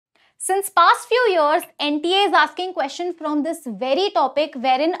Since past few years, NTA is asking question from this very topic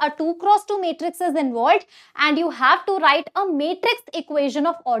wherein a 2x2 matrix is involved and you have to write a matrix equation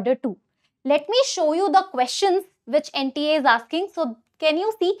of order 2. Let me show you the questions which NTA is asking. So, can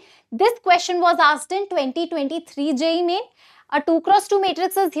you see this question was asked in 2023 JEE Main. A 2x2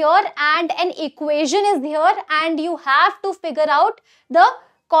 matrix is here and an equation is here and you have to figure out the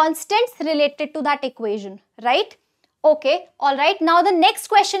constants related to that equation, right? Okay, alright. Now the next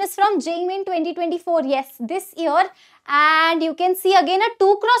question is from JEE Main 2024. Yes, this year. And you can see again a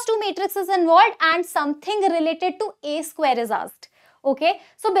 2x2 matrix is involved and something related to A square is asked. Okay,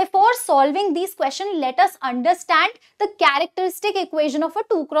 so before solving these questions, let us understand the characteristic equation of a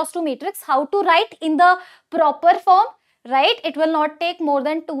 2x2 matrix, how to write in the proper form, right? It will not take more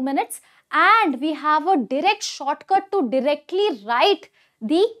than 2 minutes and we have a direct shortcut to directly write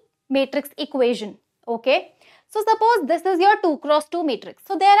the matrix equation. Okay. So suppose this is your 2x2 matrix.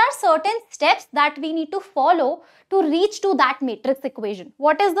 So there are certain steps that we need to follow to reach to that matrix equation.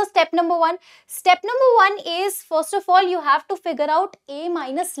 What is the step number 1? Step number 1 is, first of all, you have to figure out A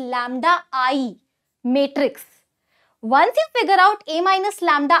minus lambda I matrix. Once you figure out A minus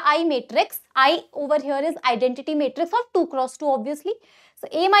lambda I matrix, I over here is identity matrix of 2x2 obviously. So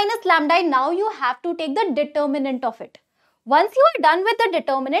A minus lambda I, now you have to take the determinant of it. Once you are done with the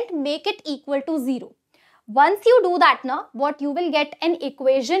determinant, make it equal to 0. Once you do that, now what you will get an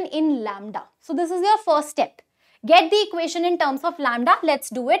equation in lambda. So this is your first step. Get the equation in terms of lambda. Let's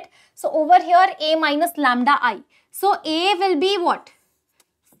do it. So over here A minus lambda I. So A will be what?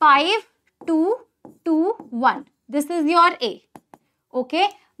 5, 2, 2, 1. This is your A. Okay.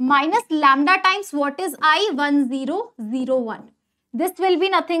 Minus lambda times what is I? 1, 0, 0, 1. This will be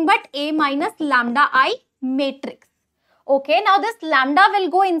nothing but A minus lambda I matrix. Okay. Now this lambda will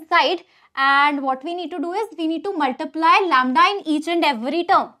go inside. And what we need to do is we need to multiply lambda in each and every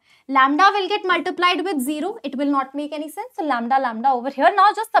term. Lambda will get multiplied with 0. It will not make any sense. So lambda, lambda over here. Now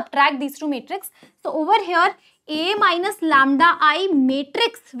just subtract these two matrices. So over here A minus lambda I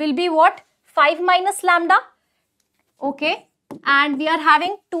matrix will be what? 5 minus lambda. Okay. And we are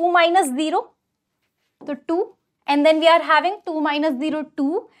having 2 minus 0. So 2. And then we are having 2 minus 0,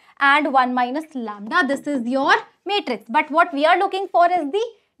 2. And 1 minus lambda. This is your matrix. But what we are looking for is the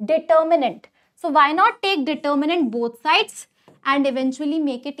determinant. So why not take determinant both sides and eventually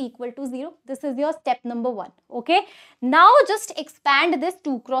make it equal to 0? This is your step number 1. Okay. Now just expand this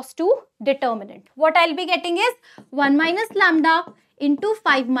 2x2 determinant. What I'll be getting is 1 minus lambda into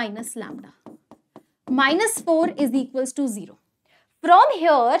 5 minus lambda. Minus 4 is equals to 0. From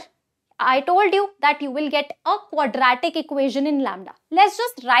here, I told you that you will get a quadratic equation in lambda. Let's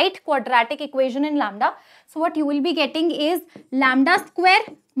just write quadratic equation in lambda. So what you will be getting is lambda square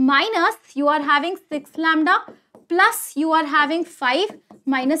minus you are having 6 lambda plus you are having 5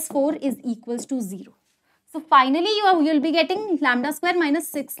 minus 4 is equals to 0. So finally you will be getting lambda square minus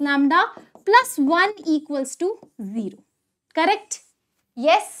 6 lambda plus 1 equals to 0. Correct?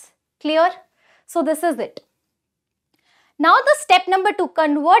 Yes? Clear? So this is it. Now the step number 2,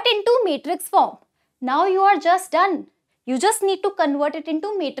 convert into matrix form. Now you are just done. You just need to convert it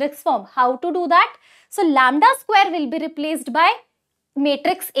into matrix form. How to do that? So lambda square will be replaced by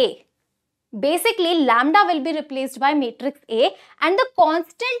matrix A. Basically lambda will be replaced by matrix A and the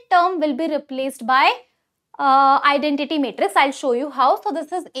constant term will be replaced by identity matrix. I'll show you how. So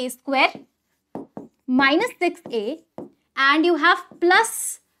this is A square minus 6A and you have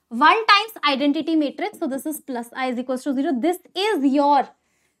plus 1 times identity matrix. So this is plus I is equals to 0. This is your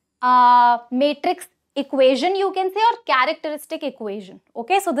matrix equation, you can say, or characteristic equation.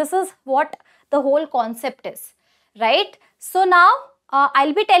 Okay, so this is what the whole concept is, right? So now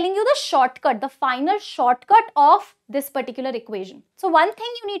I'll be telling you the shortcut, the final shortcut of this particular equation. So one thing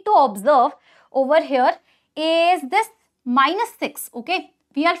you need to observe over here is this minus 6. Okay,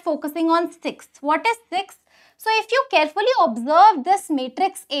 we are focusing on 6. What is 6? So if you carefully observe this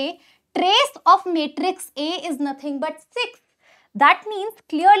matrix A, trace of matrix A is nothing but 6. That means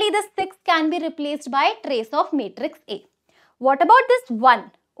clearly this 6 can be replaced by trace of matrix A. What about this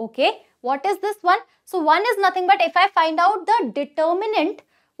 1? Okay, what is this 1? So 1 is nothing but if I find out the determinant,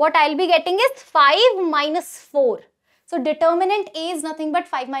 what I'll be getting is 5 minus 4. So determinant A is nothing but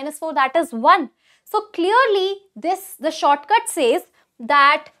 5 minus 4, that is 1. So clearly the shortcut says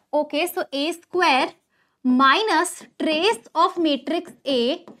that, okay, so A square minus trace of matrix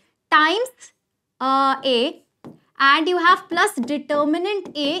A times A and you have plus determinant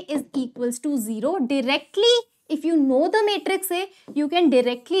A is equals to 0. Directly, if you know the matrix A, you can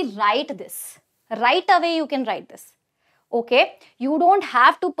directly write this. Right away you can write this. Okay, you don't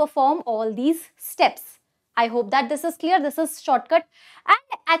have to perform all these steps. I hope that this is clear. This is shortcut.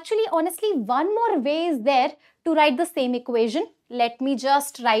 And actually, honestly, one more way is there to write the same equation. Let me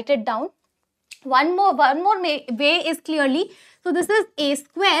just write it down. One more way is clearly, so this is a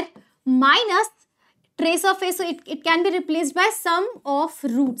square minus trace of a, so it can be replaced by sum of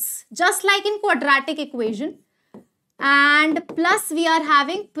roots, just like in quadratic equation, and plus we are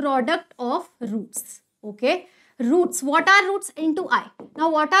having product of roots. Okay, roots, what are roots? Into I. Now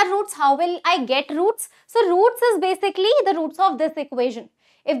what are roots? How will I get roots? So roots is basically the roots of this equation.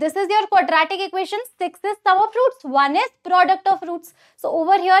 If this is your quadratic equation, 6 is sum of roots, 1 is product of roots. So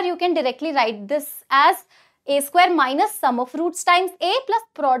over here you can directly write this as a square minus sum of roots times a plus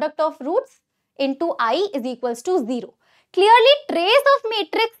product of roots into I is equals to 0. Clearly trace of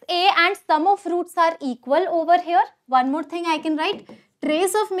matrix A and sum of roots are equal over here. One more thing I can write.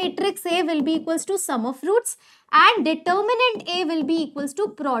 Trace of matrix A will be equals to sum of roots and determinant A will be equals to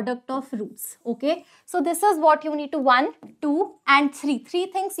product of roots. Okay. So this is what you need to 1, 2 and 3. 3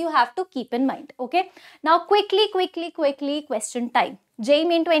 things you have to keep in mind. Okay. Now quickly question time. JEE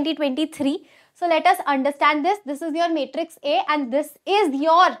Main 2023. So let us understand this. This is your matrix A and this is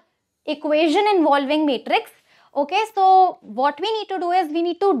your equation involving matrix. Okay. So what we need to do is we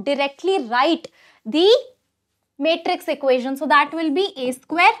need to directly write the matrix equation. So that will be a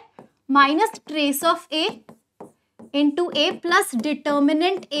square minus trace of A into A plus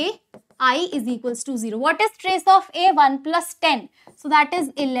determinant A, I is equals to 0. What is trace of A? 1 plus 10. So that is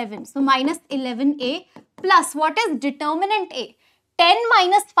 11. So minus 11A plus what is determinant A? 10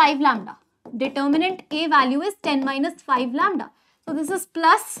 minus 5 lambda. Determinant A value is 10 minus 5 lambda. So this is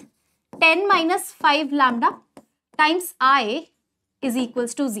plus 10 minus 5 lambda times I is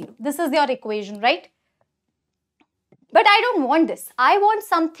equals to 0. This is your equation, right? But I don't want this. I want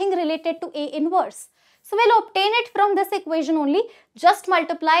something related to A inverse. So we'll obtain it from this equation only. Just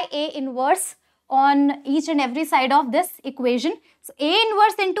multiply A inverse on each and every side of this equation. So A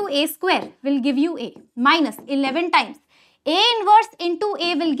inverse into A square will give you A minus 11 times. A inverse into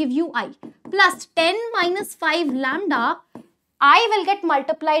A will give you I plus 10 minus 5 lambda. I will get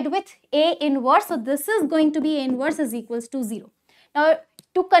multiplied with A inverse. So this is going to be A inverse is equals to 0. Now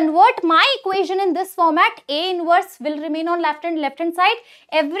to convert my equation in this format, A inverse will remain on left hand side.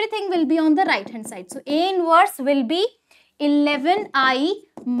 Everything will be on the right hand side. So A inverse will be 11I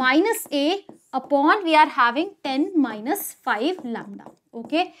minus A upon we are having 10 minus 5 lambda.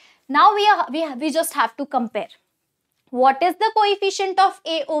 Okay. Now we just have to compare. What is the coefficient of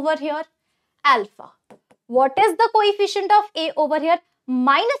A over here? Alpha. What is the coefficient of A over here?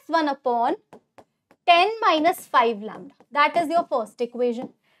 Minus 1 upon 10 minus 5 lambda. That is your first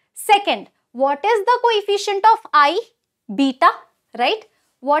equation. Second, what is the coefficient of I? Beta, right?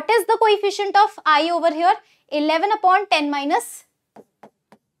 What is the coefficient of I over here? 11 upon 10 minus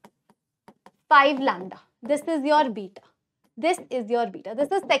 5 lambda. This is your beta. This is your beta.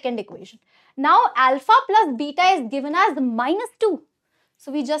 This is second equation. Now, alpha plus beta is given as minus 2.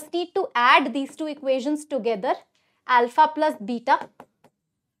 So, we just need to add these two equations together. Alpha plus beta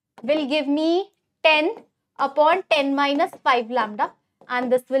will give me 10 upon 10 minus 5 lambda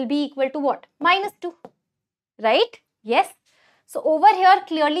and this will be equal to what? Minus 2, right? Yes. So over here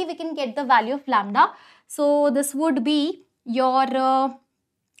clearly we can get the value of lambda. So this would be your,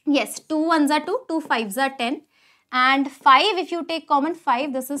 yes, 2 1s are 2, 2 5s are 10 and 5 if you take common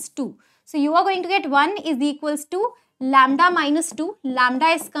 5 this is 2. So you are going to get 1 is equals to lambda minus 2. Lambda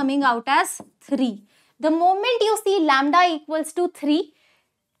is coming out as 3. The moment you see lambda equals to 3,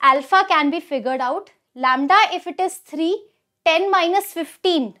 alpha can be figured out. Lambda, if it is 3, 10 minus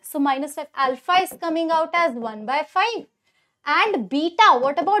 15. So, minus 5. Alpha is coming out as 1 by 5. And beta,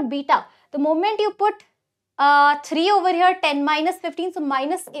 what about beta? The moment you put 3 over here, 10 minus 15. So,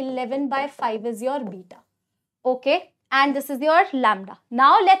 minus 11 by 5 is your beta. Okay. And this is your lambda.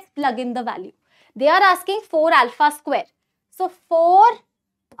 Now, let's plug in the value. They are asking 4 alpha square. So, 4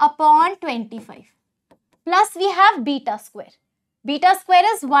 upon 25. Plus, we have beta square. Beta square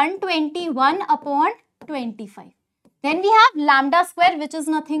is 121 upon 25. Then we have lambda square which is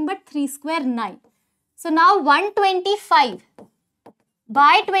nothing but 3 square 9. So now 125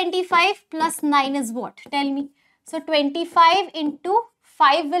 by 25 plus 9 is what? Tell me. So 25 into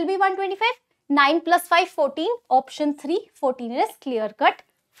 5 will be 125. 9 plus 5 14. Option 3 14 is clear cut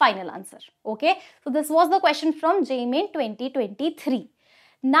final answer. Okay. So this was the question from JEE Main 2023.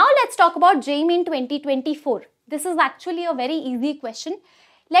 Now let's talk about JEE Main 2024. This is actually a very easy question.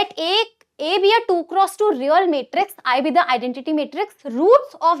 Let A be a 2 cross 2 real matrix, I be the identity matrix.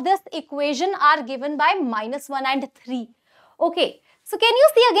 Roots of this equation are given by minus 1 and 3. Okay. So can you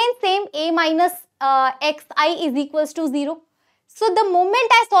see again same A minus xi is equals to 0. So the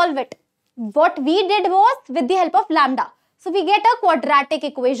moment I solve it, what we did was with the help of lambda. So we get a quadratic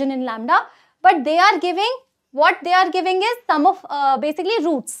equation in lambda, but they are giving, what they are giving is sum of basically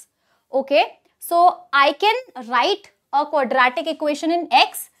roots. Okay, so I can write a quadratic equation in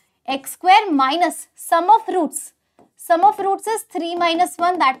x square minus sum of roots. Sum of roots is 3 minus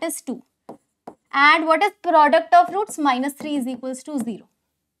 1, that is 2. And what is product of roots? Minus 3 is equals to 0.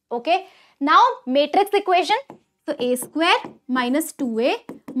 Okay, now matrix equation. So a square minus 2a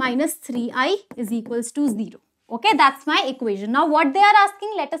minus 3i is equals to 0. Okay, that's my equation. Now what they are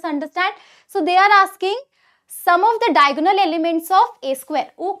asking, let us understand. So they are asking sum of the diagonal elements of a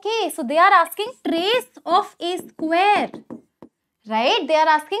square. Okay, so they are asking trace of a square. Right, they are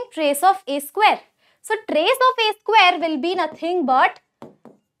asking trace of a square. So trace of a square will be nothing but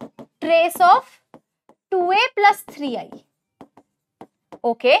trace of 2a plus 3i.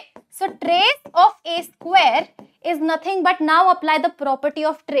 Okay, so trace of a square is nothing but, now apply the property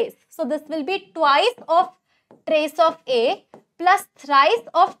of trace. So this will be twice of trace of a plus thrice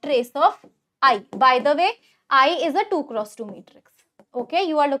of trace of I. By the way, I is a 2 cross 2 matrix. Okay,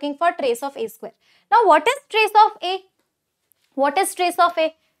 you are looking for trace of a square. Now what is trace of a? What is trace of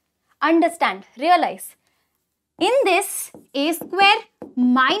a? Understand, realize. In this, a square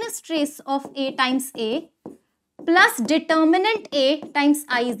minus trace of a times a plus determinant a times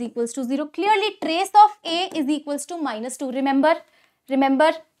I is equals to 0. Clearly, trace of a is equals to minus 2. Remember,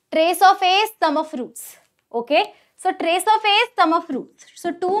 trace of a is sum of roots. Okay, so trace of a is sum of roots.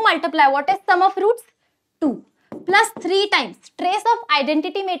 So 2 multiply, what is sum of roots? 2 plus 3 times trace of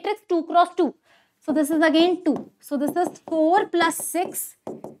identity matrix 2 cross 2. So this is again 2. So this is 4 plus 6,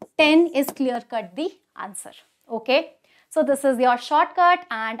 10 is clear cut the answer. Okay, so this is your shortcut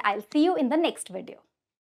and I'll see you in the next video.